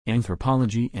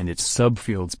Anthropology and its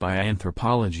subfields by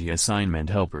Anthropology Assignment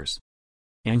Helpers.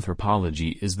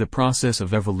 Anthropology is the process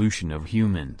of evolution of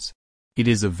humans. It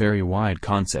is a very wide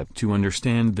concept to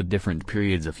understand the different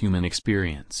periods of human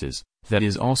experiences, that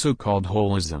is also called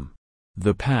holism.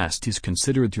 The past is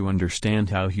considered to understand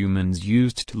how humans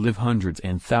used to live hundreds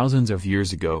and thousands of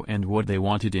years ago and what they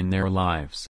wanted in their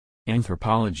lives.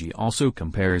 Anthropology also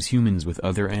compares humans with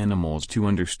other animals to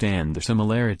understand the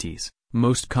similarities.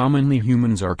 Most commonly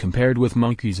humans are compared with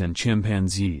monkeys and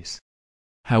chimpanzees.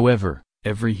 However,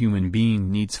 every human being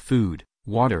needs food,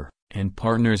 water, and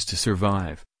partners to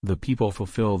survive. The people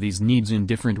fulfill these needs in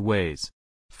different ways.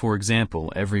 For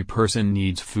example, every person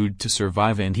needs food to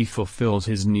survive and he fulfills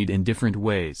his need in different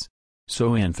ways.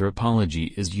 So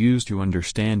anthropology is used to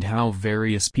understand how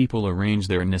various people arrange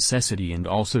their necessity and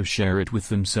also share it with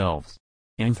themselves.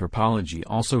 Anthropology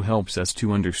also helps us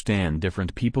to understand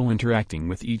different people interacting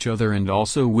with each other and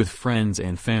also with friends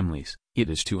and families. It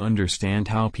is to understand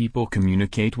how people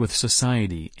communicate with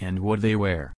society and what they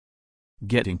wear.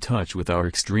 Get in touch with our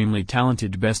extremely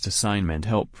talented best assignment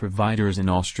help providers in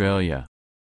Australia.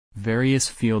 Various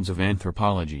fields of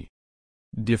anthropology.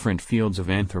 Different fields of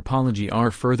anthropology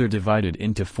are further divided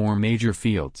into 4 major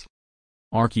fields.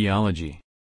 Archaeology.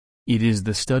 It is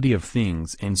the study of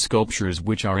things and sculptures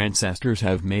which our ancestors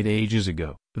have made ages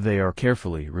ago. They are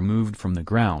carefully removed from the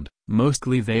ground.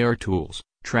 Mostly they are tools,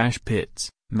 trash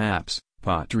pits, maps,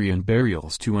 pottery and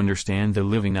burials to understand the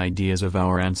living ideas of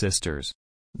our ancestors.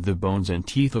 The bones and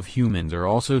teeth of humans are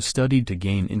also studied to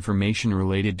gain information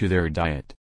related to their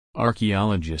diet.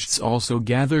 Archaeologists also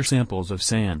gather samples of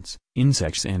sands,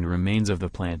 insects and remains of the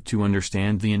plant to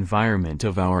understand the environment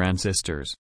of our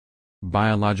ancestors.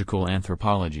 Biological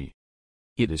anthropology.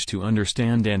 It is to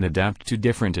understand and adapt to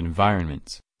different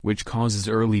environments, which causes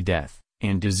early death,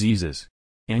 and diseases.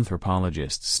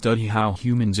 Anthropologists study how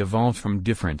humans evolved from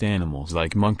different animals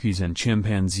like monkeys and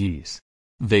chimpanzees.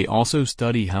 They also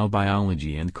study how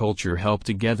biology and culture help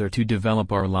together to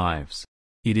develop our lives.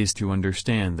 It is to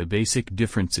understand the basic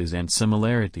differences and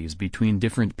similarities between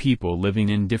different people living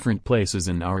in different places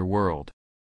in our world.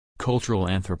 Cultural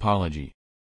anthropology.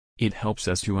 It helps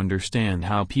us to understand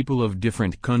how people of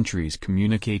different countries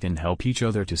communicate and help each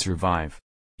other to survive.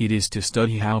 It is to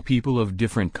study how people of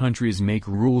different countries make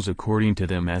rules according to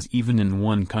them, as even in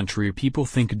one country people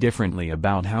think differently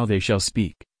about how they shall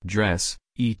speak, dress,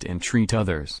 eat and treat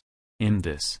others. In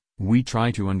this, we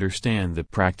try to understand the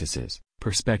practices,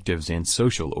 perspectives and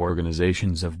social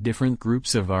organizations of different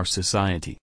groups of our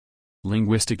society.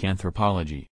 Linguistic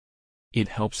anthropology. It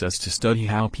helps us to study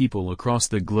how people across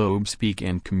the globe speak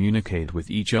and communicate with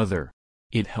each other.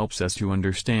 It helps us to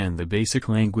understand the basic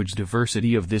language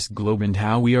diversity of this globe and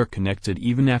how we are connected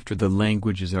even after the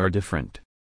languages are different.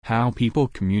 How people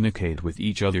communicate with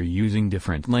each other using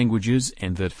different languages,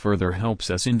 and that further helps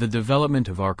us in the development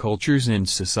of our cultures and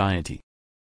society.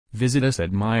 Visit us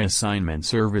at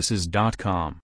myassignmentservices.com.